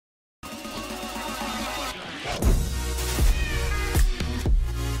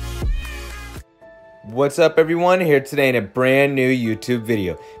What's up everyone, here today in a brand new YouTube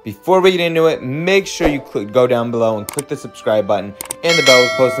video. Before we get into it, make sure you go down below and click the subscribe button and the bell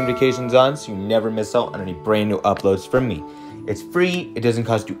with post notifications on so you never miss out on any brand new uploads from me. It's free, it doesn't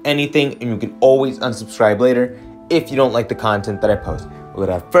cost you anything, and you can always unsubscribe later if you don't like the content that I post. But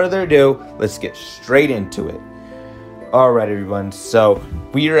without further ado, let's get straight into it. Alright everyone, so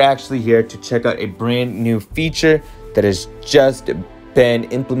we are actually here to check out a brand new feature that has just been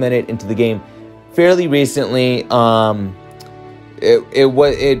implemented into the game fairly recently. It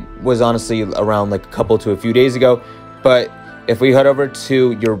was honestly around like a couple to a few days ago, but if we head over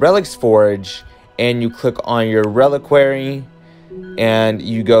to your Relics Forge and you click on your reliquary and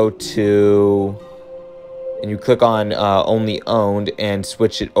you go to and you click on only owned and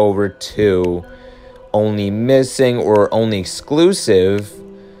switch it over to only missing or only exclusive,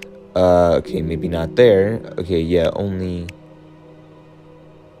 okay, maybe not there. Okay, yeah, only.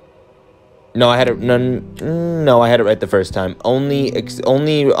 No, I had it. No, I had it right the first time. Only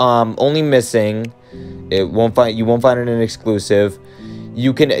missing. It won't find. You won't find it in exclusive.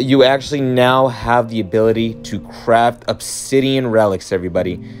 You actually now have the ability to craft Obsidian relics,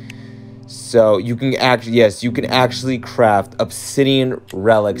 everybody. So you can actually, yes, you can actually craft Obsidian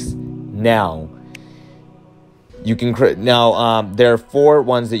relics now. You can now. There are 4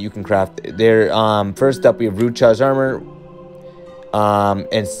 ones that you can craft. There. First up, we have Root Char's armor.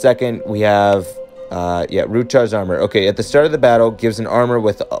 And second, we have, Root Char's armor. Okay, at the start of the battle, gives an armor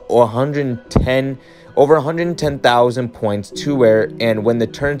with over 110,000 points to wear, and when the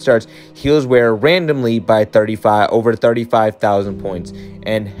turn starts, heals wearer randomly by over 35,000 points,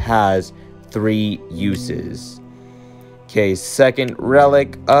 and has 3 uses. Okay, second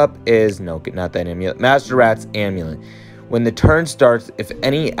relic up is, no, not that amulet, Master Rat's amulet. When the turn starts, if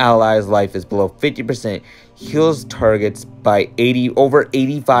any ally's life is below 50%, heals targets by over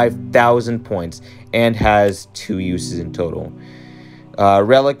 85,000 points and has 2 uses in total.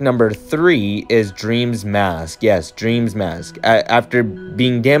 Relic number 3 is Dream's Mask. Yes, Dream's Mask. After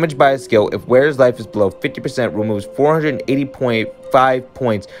being damaged by a skill, if wearer's life is below 50%, removes 480.5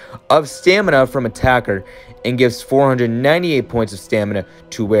 points of stamina from attacker and gives 498 points of stamina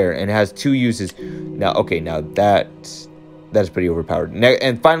to wearer and has 2 uses. Now, okay, now that's pretty overpowered.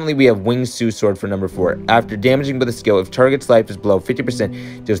 And finally, we have Wingsuit Sword for number 4. After damaging with a skill, if target's life is below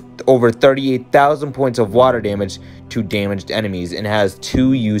 50%, does over 38,000 points of water damage to damaged enemies and has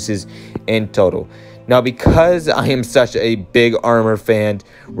 2 uses in total. Now, because I am such a big armor fan,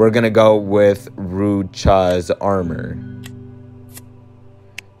 we're going to go with Root Char's armor.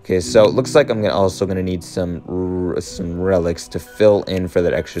 Okay, so it looks like I'm also going to need some relics to fill in for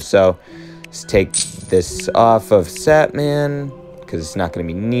that extra. So let's take this off of Satman, because it's not going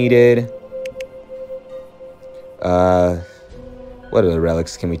to be needed. What other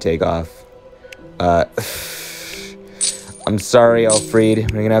relics can we take off? I'm sorry,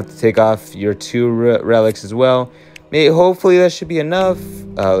 Alfred. We're going to have to take off your 2 relics as well. Hopefully that should be enough.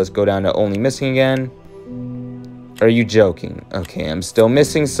 Let's go down to only missing again. Are you joking? Okay, I'm still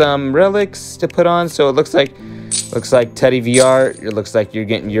missing some relics to put on, so it looks like Teddy VR, it looks like you're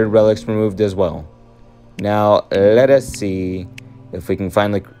getting your relics removed as well. Now, let us see if we can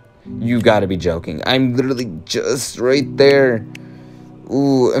finally. You gotta be joking. I'm literally just right there.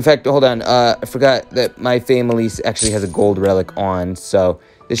 Ooh, in fact, hold on. I forgot that my family actually has a gold relic on, so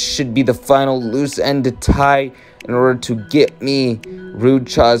this should be the final loose end to tie in order to get me Root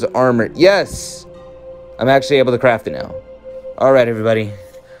Char's armor. Yes! I'm actually able to craft it now. Alright, everybody.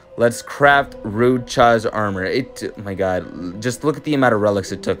 Let's craft Root Char's armor. Oh my god, just look at the amount of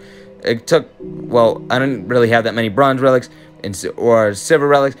relics it took. Well, I didn't really have that many bronze relics or silver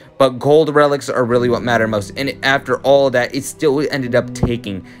relics, but gold relics are really what matter most. And after all of that, it still ended up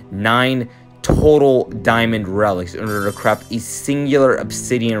taking 9 total diamond relics in order to craft a singular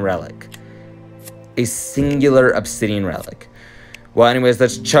obsidian relic. A singular obsidian relic. Well, anyways,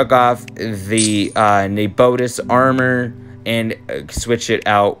 let's chuck off the Nabotis armor and switch it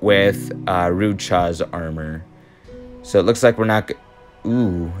out with Root Char's armor. So it looks like we're not.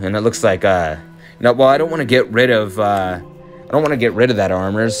 Ooh, and it looks like no. Well, I don't want to get rid of. I don't want to get rid of that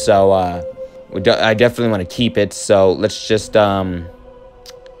armor. So I definitely want to keep it. So let's just guess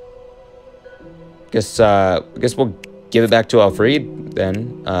we'll give it back to Alfred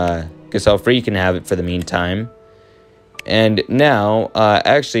then. Guess Alfred can have it for the meantime. And now,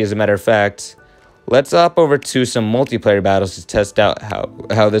 actually, as a matter of fact, let's hop over to some multiplayer battles to test out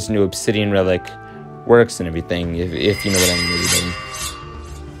how this new Obsidian relic works and everything, if you know what I mean.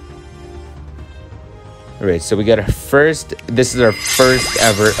 Alright, so we got our first. This is our first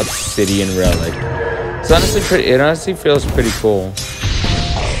ever Obsidian relic. It's honestly it honestly feels pretty cool.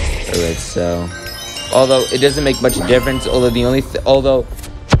 Alright, so Although it doesn't make much difference. Although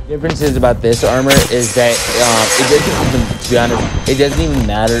difference is about this armor is that it doesn't even, to be honest, it doesn't even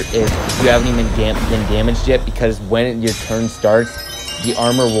matter if you haven't even been damaged yet, because when your turn starts, the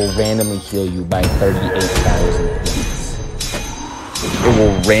armor will randomly heal you by 38,000 points.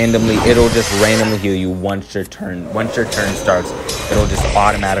 It'll just randomly heal you once your turn starts. It'll just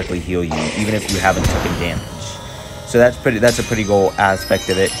automatically heal you, even if you haven't taken damage. So that's a pretty cool aspect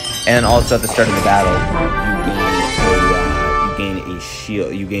of it. And also at the start of the battle, you gain a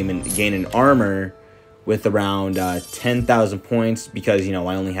shield. You gain an armor with around 10,000 points, because I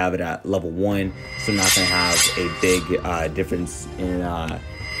only have it at level 1, so I'm not gonna have a big difference in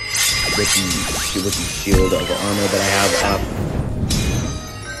with the shield of the armor that I have up.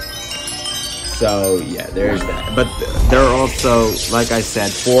 So yeah, there's that. But there are also, like I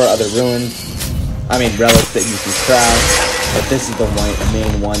said, 4 other relics that you can craft. But this is the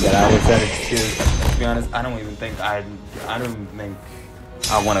main one that I decided to choose. To be honest, I don't think I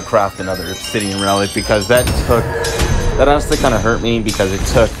want to craft another Obsidian relic, because that honestly kind of hurt me, because it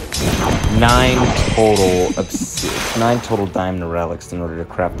took 9 total diamond relics in order to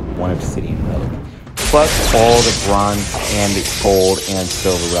craft 1 Obsidian relic, plus all the bronze and the gold and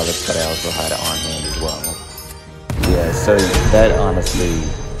silver relics that I also had on hand as well. Yeah, so that honestly,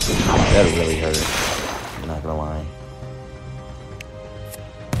 that really hurt. I'm not gonna lie.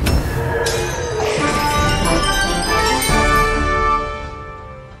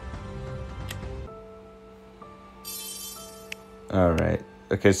 Alright.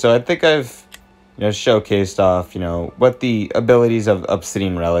 Okay, so I think I've showcased off, what the abilities of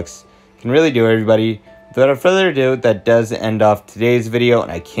Obsidian relics can really do, everybody. Without further ado, that does end off today's video,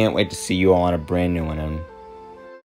 and I can't wait to see you all on a brand new one.